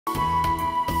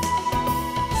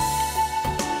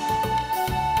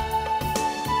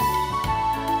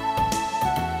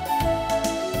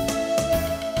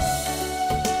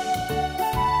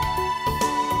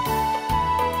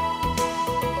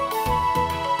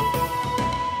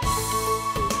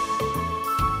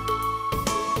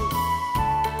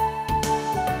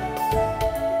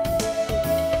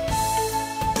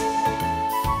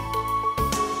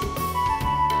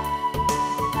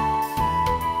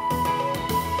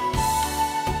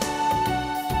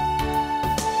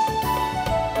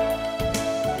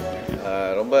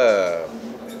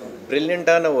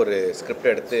பிரில்லியண்ட்டான ஒரு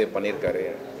ஸ்கிரிப்ட் எடுத்து பண்ணியிருக்காரு.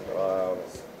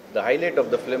 The highlight of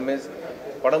the film is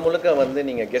படம் முழுக்க வந்து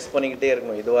நீங்கள் கெஸ் பண்ணிக்கிட்டே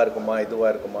இருக்கணும், இதுவாக இருக்குமா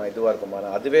இதுவாக இருக்குமா இதுவாக இருக்குமா.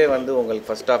 அதுவே வந்து உங்களுக்கு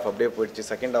ஃபர்ஸ்ட் ஹாஃப் அப்படியே போயிடுச்சு,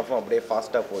 செகண்ட் ஹாஃபும் அப்படியே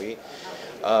ஃபாஸ்ட்டாக போய்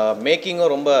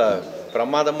மேக்கிங்கும் ரொம்ப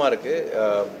பிரமாதமாக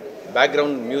இருக்குது.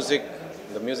 பேக்ரவுண்ட் மியூசிக்,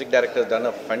 இந்த music director done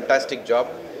a fantastic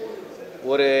job.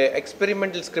 ஒரு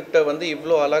எக்ஸ்பெரிமெண்டல் ஸ்கிரிப்டை வந்து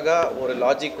இவ்வளோ அழகாக ஒரு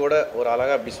லாஜிக்கோட ஒரு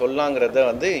அழகாக அப்படி சொல்லாங்கிறத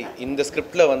வந்து இந்த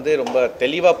ஸ்கிரிப்டில் வந்து ரொம்ப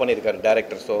தெளிவாக பண்ணியிருக்காரு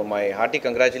director. So my hearty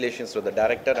congratulations to the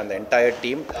director and the entire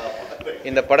team.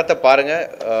 இந்த படத்தை பாருங்கள்,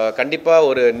 கண்டிப்பாக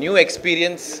ஒரு new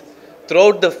experience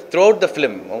throughout the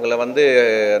film. உங்களை வந்து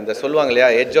அந்த சொல்லுவாங்க இல்லையா,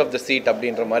 எட்ஜ் ஆஃப் த சீட்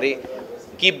அப்படின்ற மாதிரி,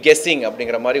 கீப் கெஸ்ஸிங்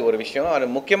அப்படிங்கிற மாதிரி ஒரு விஷயம்.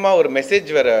 அது முக்கியமாக ஒரு மெசேஜ்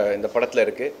வேறு இந்த படத்தில்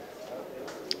இருக்குது.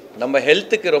 நம்ம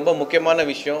ஹெல்த்துக்கு ரொம்ப முக்கியமான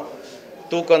விஷயம்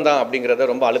தூக்கம் தான் அப்படிங்கிறத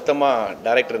ரொம்ப அழுத்தமாக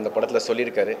டைரக்டர் இந்த படத்தில்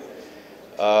சொல்லியிருக்காரு.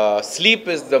 Sleep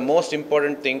is the most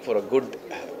important thing for a good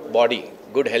body,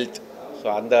 good health. So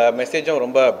அந்த மெசேஜும்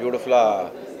ரொம்ப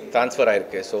பியூட்டிஃபுல்லாக ட்ரான்ஸ்ஃபர்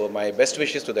ஆகிருக்கு. So my best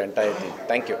wishes to the entire team.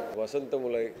 Thank you. வசந்த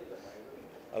முல்லை,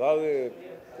 அதாவது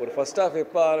ஒரு ஃபஸ்ட் ஹாஃப்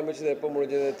எப்போ ஆரம்பிச்சது எப்போ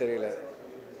முடிஞ்சதே தெரியல.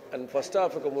 அண்ட் ஃபஸ்ட்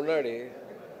ஹாஃபுக்கு முன்னாடி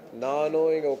நானும்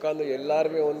இங்கே உட்காந்து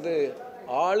எல்லாருமே வந்து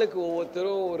ஆளுக்கு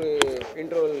ஒவ்வொருத்தரும் ஒரு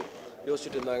இன்டர்வல்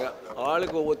யோசிச்சுட்டு இருந்தாங்க.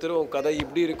 ஆளுக்கு ஒவ்வொருத்தரும் கதை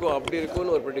இப்படி இருக்கும் அப்படி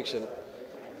இருக்கும்னு ஒரு ப்ரெடிக்ஷன்.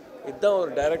 இதுதான்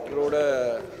ஒரு டைரக்டரோட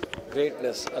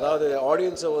கிரேட்னஸ். அதாவது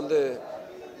ஆடியன்ஸை வந்து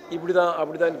இப்படி தான்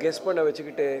அப்படி தான் கெஸ் பண்ண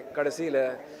வச்சுக்கிட்டு கடைசியில்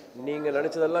நீங்கள்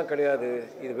நினச்சதெல்லாம் கிடையாது,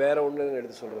 இது வேறு ஒன்றுன்னு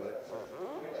எடுத்து சொல்கிறது.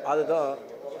 அதுதான்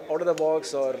out of the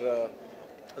box R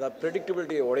அதாவது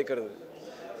ப்ரெடிக்டபிலிட்டியை உடைக்கிறது.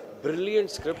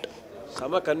 ப்ரில்லியன்ட் ஸ்கிரிப்ட்,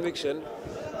 செம கன்விக்ஷன்,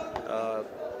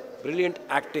 ப்ரில்லியன்ட்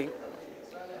ஆக்டிங்.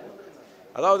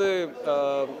 அதாவது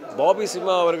பாபி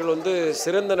சிம்மா அவர்கள் வந்து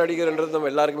சிறந்த நடிகர்ன்றது நம்ம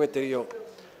எல்லாருக்குமே தெரியும்.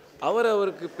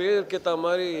 அவருக்கு பேருக்கேற்ற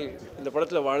மாதிரி இந்த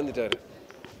படத்தில் வாழ்ந்துட்டார்.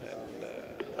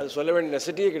 அது சொல்ல வேண்டிய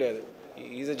நெசசிட்டியே கிடையாது.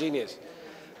 Is a genius.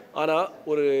 ஆனால்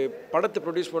ஒரு படத்தை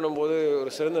ப்ரொடியூஸ் பண்ணும்போது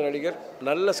ஒரு சிறந்த நடிகர்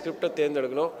நல்ல ஸ்கிரிப்டை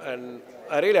தேர்ந்தெடுக்கணும். And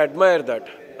I really admire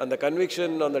that. அந்த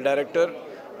கன்விக்ஷன் அந்த டைரக்டர்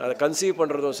அதை கன்சீவ்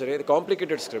பண்ணுறதும் சரி. இது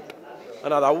காம்ப்ளிகேட்டட் ஸ்கிரிப்ட்,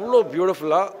 ஆனால் அது அவ்வளோ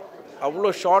பியூட்டிஃபுல்லாக,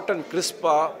 அவ்வளோ ஷார்ட் அண்ட்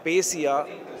கிறிஸ்பாக,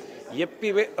 பேசியாக,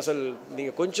 எப்பயுமே அசல்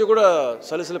நீங்கள் கொஞ்சம் கூட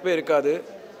சலுசலுப்பே இருக்காது,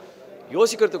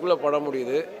 யோசிக்கிறதுக்குள்ளே படம்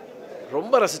முடியுது.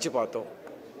 ரொம்ப ரசித்து பார்த்தோம்.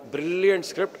 Brilliant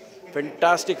script,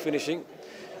 fantastic finishing.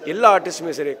 எல்லா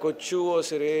ஆர்டிஸ்ட்டுமே சரி, கொச்சுவோ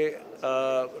சரி,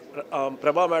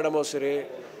 பிரபா மேடமோ சரி,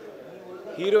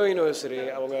 ஹீரோயினோ சரி,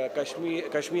 அவங்க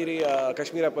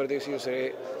கஷ்மீரா பர்தேசியும் சரி,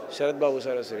 சரத்பாபு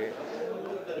சாரும் சரி,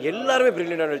 எல்லாருமே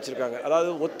ப்ரில்லியண்டாக நடிச்சிருக்காங்க. அதாவது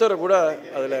ஒருத்தரை கூட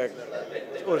அதில்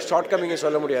ஒரு ஷார்ட் கம்மிங்கை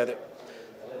சொல்ல முடியாது.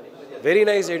 Very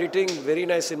nice editing, very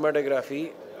nice cinematography.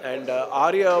 And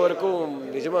Arya அவருக்கும்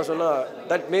நிஜமாக சொன்னால்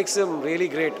that makes him really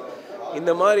great.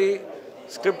 இந்த மாதிரி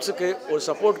ஸ்கிரிப்ட்ஸுக்கு ஒரு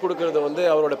சப்போர்ட் கொடுக்கறது வந்து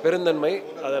அவரோட பெருந்தன்மை.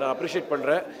 அதை நான் அப்ரிஷியேட்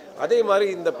பண்ணுறேன். அதே மாதிரி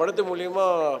இந்த படத்து மூலிமா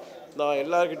நான்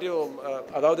எல்லாருக்கிட்டையும்,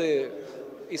 அதாவது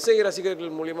இசை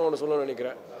ரசிகர்கள் மூலிமா ஒன்று சொல்லணும்னு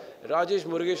நினைக்கிறேன். ராஜேஷ்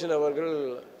முருகேசன் அவர்கள்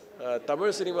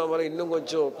தமிழ் சினிமா மேலே இன்னும்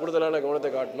கொஞ்சம் கூடுதலான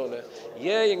கவனத்தை காட்டணும்னு.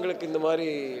 ஏன் எங்களுக்கு இந்த மாதிரி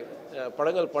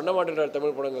படங்கள் பண்ண மாட்டேன்றார்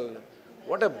தமிழ் படங்கள்?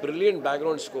 What a brilliant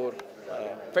background score,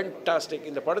 fantastic.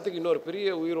 இந்த படத்துக்கு இன்னொரு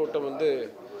பெரிய உயிரோட்டம் வந்து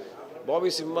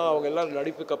பாபி சிம்மா அவங்க எல்லாரும்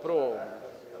நடிப்புக்கு அப்புறம்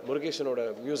முருகேசனோட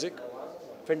music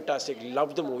fantastic.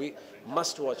 Love the movie,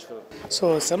 must watch film. So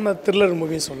செம்ம த்ரில்லர்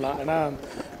மூவி சொல்லலாம். ஏன்னா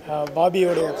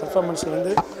பாபியோட பெர்ஃபார்மன்ஸ்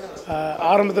வந்து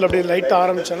ஆரம்பத்தில் அப்படியே லைட்டாக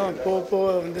ஆரம்பித்தாலும் போக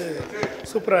வந்து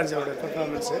சூப்பராக இருந்துச்சு அவரோட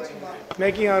பெர்ஃபார்மன்ஸு.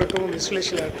 மேக்கிங்காக இருக்கட்டும்,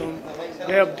 விசுவலேஷனாக இருக்கட்டும்,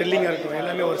 வே ஆஃப் டெல்லிங்காக இருக்கட்டும்,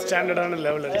 எல்லாமே ஒரு ஸ்டாண்டர்டான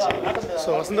லெவலில் இருந்துச்சு. ஸோ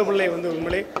வசந்த முல்லை வந்து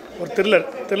உண்மையிலே ஒரு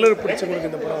த்ரில்லர் பிடிச்சவங்களுக்கு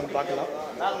இந்த படம் வந்து பார்க்கலாம்.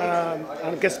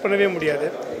 ஆனால் கெஸ்ட் பண்ணவே முடியாது.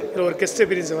 இதில் ஒரு கெஸ்ட்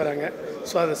எக்ஸ்பீரியன்ஸ் வராங்க.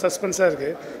 ஸோ அது சஸ்பென்ஸாக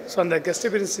இருக்குது. ஸோ அந்த கெஸ்ட்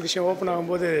எக்ஸ்பீரியன்ஸ் விஷயம் ஓப்பன்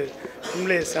ஆகும்போது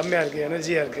உண்மையிலே செம்மையாக இருக்குது,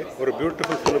 எனர்ஜியாக இருக்குது. ஒரு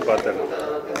பியூட்டிஃபுல் ஃபிலிம் பார்த்தேன்.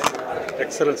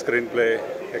 Excellent screen play,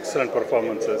 excellent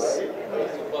performances.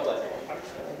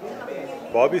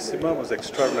 Bobby Simha was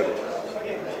extraordinary.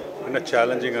 என்ன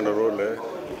சேலஞ்சிங்கான ரோலு,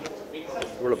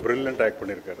 இவ்வளோ ப்ரில்லியண்ட் ஆக்ட்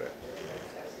பண்ணியிருக்காரு.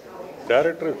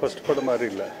 டைரக்டர் ஃபஸ்ட் படம் மாதிரி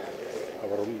இல்லை.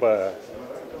 அவர் ரொம்ப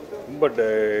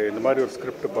இந்த மாதிரி ஒரு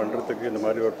ஸ்கிரிப்ட் பண்ணுறதுக்கு, இந்த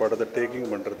மாதிரி ஒரு படத்தை டேக்கிங்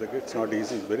பண்ணுறதுக்கு it's not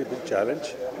easy, very big challenge.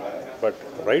 But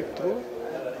right through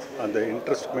அந்த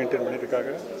இன்ட்ரெஸ்ட் மெயின்டைன்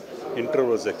பண்ணியிருக்காங்க.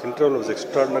 Interval was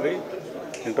extraordinary.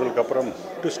 இன்டர்வலுக்கு அப்புறம்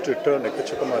ட்விஸ்ட் டர்ன்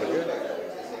எக்கச்சக்கமாக இருக்குது.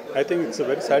 I think it's a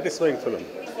very satisfying film.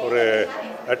 ஒரு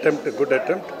good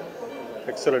attempt,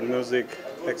 excellent music,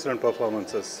 excellent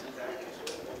performances.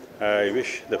 I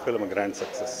wish the film grand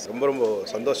success. ரொம்ப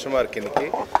சந்தோஷமாக இருக்குது.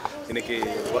 இன்றைக்கி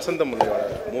வசந்த முல்லையோட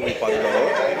மூவி பார்க்கணும்.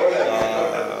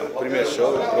 ப்ரீமியர் ஷோ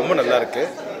ரொம்ப நல்லாயிருக்கு.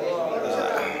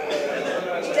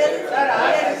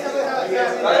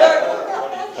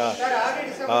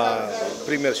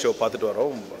 ப்ரீமியர் ஷோ பார்த்துட்டு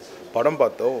வரோம். படம்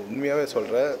பார்த்தோம். உண்மையாகவே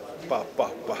சொல்கிறேன்,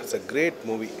 it's a great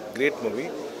movie.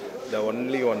 The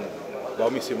only one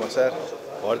Bobby Simha sir,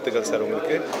 வாழ்த்துக்கள் சார்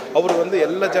உங்களுக்கு. அவர் வந்து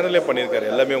எல்லா சேனல்லையும் பண்ணியிருக்காரு,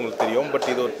 எல்லாமே உங்களுக்கு தெரியும். பட்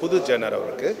இது ஒரு புது சேனல்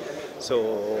அவருக்கு.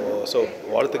 ஸோ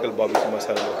வாழ்த்துக்கள் பாபி சிம்மா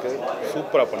சார், உங்களுக்கு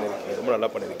சூப்பராக பண்ணியிருக்கீங்க, ரொம்ப நல்லா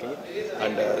பண்ணியிருக்கீங்க.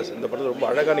 அண்ட் இந்த படத்தில் ரொம்ப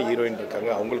அழகான ஹீரோயின்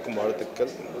இருக்காங்க, அவங்களுக்கும்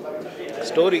வாழ்த்துக்கள்.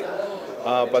 ஸ்டோரி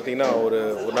பார்த்திங்கன்னா ஒரு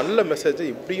நல்ல மெசேஜை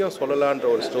இப்படியும் சொல்லலான்ற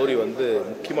ஒரு ஸ்டோரி வந்து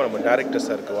முக்கியமாக நம்ம டேரக்டர்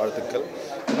சாருக்கு வாழ்த்துக்கள்.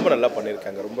 ரொம்ப நல்லா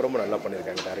பண்ணியிருக்காங்க, ரொம்ப நல்லா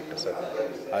பண்ணியிருக்காங்க டேரக்டர் சார்.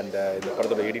 அண்ட் இந்த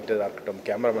படத்தோட எடிட்டராக இருக்கட்டும்,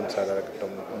 கேமராமேன் சாராக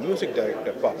இருக்கட்டும், மியூசிக்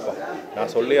டைரக்டர், அப்பா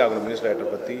நான் சொல்லி ஆகணும் மியூசிக்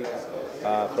டைரக்டர் பற்றி.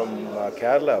 ஃப்ரம்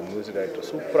கேரளா மியூசிக் டைரக்டர்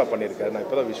சூப்பராக பண்ணியிருக்காரு. நான்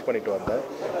இப்போ தான் விஷ் பண்ணிட்டு வந்தேன்.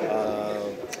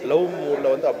 லவ்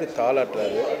மூடில் வந்து அப்படியே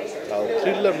தாளாட்டுறாரு,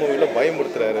 த்ரில்லர் மூவியில்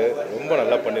பயமுறுத்துறாரு, ரொம்ப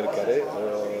நல்லா பண்ணியிருக்காரு.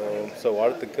 ஸோ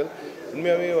வாழ்த்துக்கள்.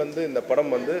 உண்மையாகவே வந்து இந்த படம்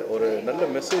வந்து ஒரு நல்ல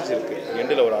மெசேஜ் இருக்குது,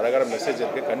 எண்டில் ஒரு அழகான மெசேஜ்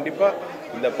இருக்குது. கண்டிப்பாக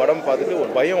இந்த படம் பார்த்துட்டு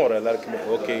ஒரு பயம் வரும் எல்லாருக்குமே,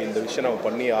 ஓகே இந்த விஷயம் நம்ம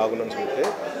பண்ணி ஆகணும்னு சொல்லிட்டு.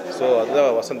 ஸோ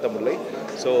அதுதான் வசந்த முல்லை.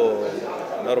 ஸோ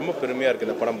நான் ரொம்ப பெருமையாக இருக்குது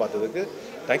இந்த படம் பார்த்ததுக்கு.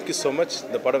 Thank you so much.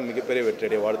 இந்த படம் மிகப்பெரிய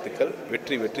வெற்றியடைய வாழ்த்துக்கள்.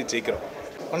 வெற்றி ஜெயிக்கிறோம்.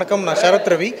 வணக்கம், நான்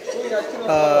சரத் ரவி.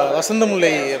 வசந்த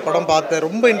முல்லை படம் பார்த்தேன்,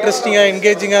 ரொம்ப இன்ட்ரெஸ்டிங்காக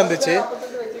என்கேஜிங்காக இருந்துச்சு.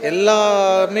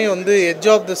 எல்லாமே வந்து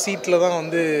எட்ஜ் ஆஃப் த சீட்டில் தான்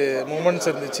வந்து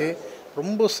மூமெண்ட்ஸ் இருந்துச்சு.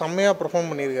 ரொம்ப செம்மையாக பெர்ஃபார்ம்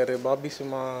பண்ணியிருக்காரு பாபி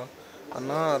சிம்மா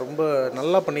அண்ணா, ரொம்ப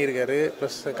நல்லா பண்ணியிருக்காரு.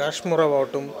 ப்ளஸ்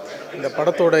காஷ்மீராவாகட்டும், இந்த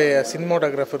படத்தோடைய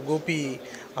சினிமாட்டோகிராஃபர் கோபி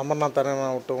அமர்நாத்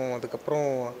ஆகட்டும், அதுக்கப்புறம்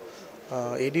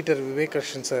editor Vivek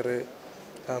sir,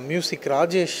 music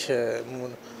Rajesh,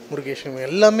 Murugesan,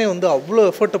 எல்லாமே வந்து அவ்வளோ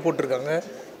எஃபர்ட்டை போட்டிருக்காங்க.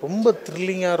 ரொம்ப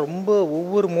த்ரில்லிங்காக, ரொம்ப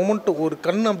ஒவ்வொரு மொமெண்ட்டும் ஒரு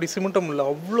கண் அப்படி சிமெண்டம் இல்லை,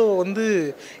 அவ்வளோ வந்து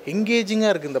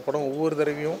என்கேஜிங்காக இருக்குது இந்த படம். ஒவ்வொரு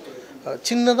தடவையும்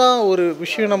சின்னதாக ஒரு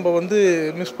விஷயம் நம்ம வந்து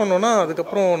மிஸ் பண்ணோன்னா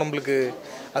அதுக்கப்புறம் நம்மளுக்கு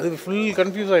அது ஃபுல்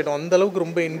கன்ஃபியூஸ் ஆகிடும். அந்தளவுக்கு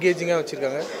ரொம்ப என்கேஜிங்காக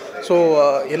வச்சுருக்காங்க. ஸோ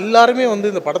எல்லாருமே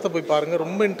வந்து இந்த படத்தை போய் பாருங்கள்,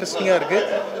 ரொம்ப இன்ட்ரெஸ்டிங்காக இருக்குது.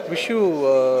 Wish you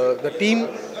the team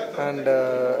and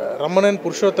Ramanan,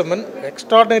 Purushothaman,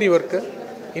 extraordinary work.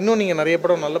 இன்னும் நீங்கள் நிறைய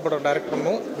படம் நல்ல படம் டைரக்ட்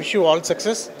பண்ணணும். Wish you all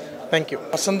success. Thank you.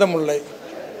 வசந்த முல்லை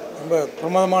ரொம்ப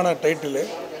பிரமாதமான டைட்டிலு.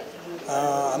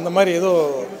 அந்த மாதிரி ஏதோ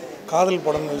காதல்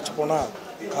படம் நினச்சி போனால்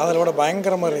காதலோட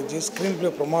பயங்கரமாக இருந்துச்சு. ஸ்க்ரீன் ப்ளே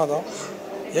பிரமாதம்.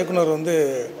 இயக்குனர் வந்து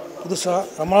புதுசாக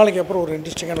ரொம்ப நாளைக்கு அப்புறம் ஒரு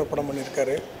இன்ட்ரெஸ்டிங்கான ஒரு படம்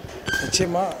பண்ணியிருக்காரு.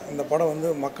 நிச்சயமாக இந்த படம் வந்து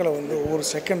மக்களை வந்து ஒவ்வொரு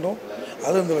செகண்டும்,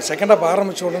 அது இந்த செகண்ட் ஹாஃப்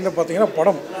ஆரம்பித்த உடனே பார்த்திங்கன்னா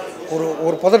படம்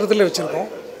ஒரு பதட்டத்தில் வச்சுருக்கோம்.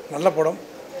 நல்ல படம்,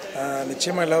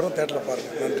 நிச்சயமாக எல்லோரும் தேட்டரில்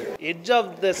பாருங்கள். நன்றி. எட்ஜ்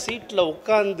ஆஃப் த சீட்டில்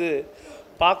உட்காந்து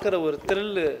பார்க்குற ஒரு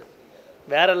த்ரில்லு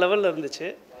வேறு லெவலில் இருந்துச்சு.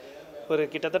 ஒரு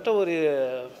கிட்டத்தட்ட ஒரு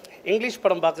இங்கிலீஷ்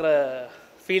படம் பார்க்குற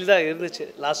ஃபீல் தான் இருந்துச்சு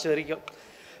லாஸ்ட் வரைக்கும்.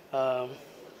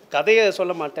 கதையை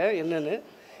சொல்ல மாட்டேன் என்னென்னு,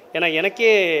 ஏன்னா எனக்கே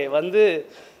வந்து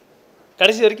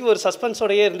கடைசி வரைக்கும் ஒரு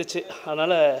சஸ்பென்ஸோடையே இருந்துச்சு.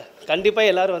 அதனால்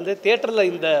கண்டிப்பாக எல்லோரும் வந்து தேட்டரில்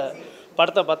இந்த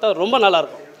படத்தை பார்த்தா ரொம்ப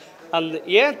நல்லாயிருக்கும். அந்த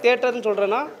ஏன் தேட்டர்னு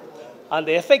சொல்கிறேன்னா, அந்த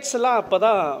எஃபெக்ட்ஸ்லாம் அப்போ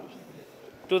தான்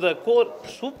டு த கோர்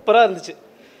சூப்பராக இருந்துச்சு.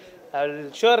 I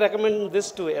will sure recommend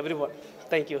this to every one.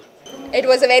 Thank you. It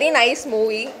was a very nice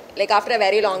movie, like after a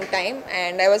very long time,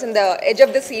 and I was in the edge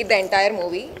of the seat the entire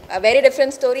movie. A very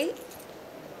different story,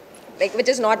 like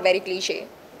which is not very cliche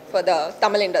for the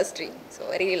Tamil industry. So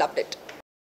I really loved it.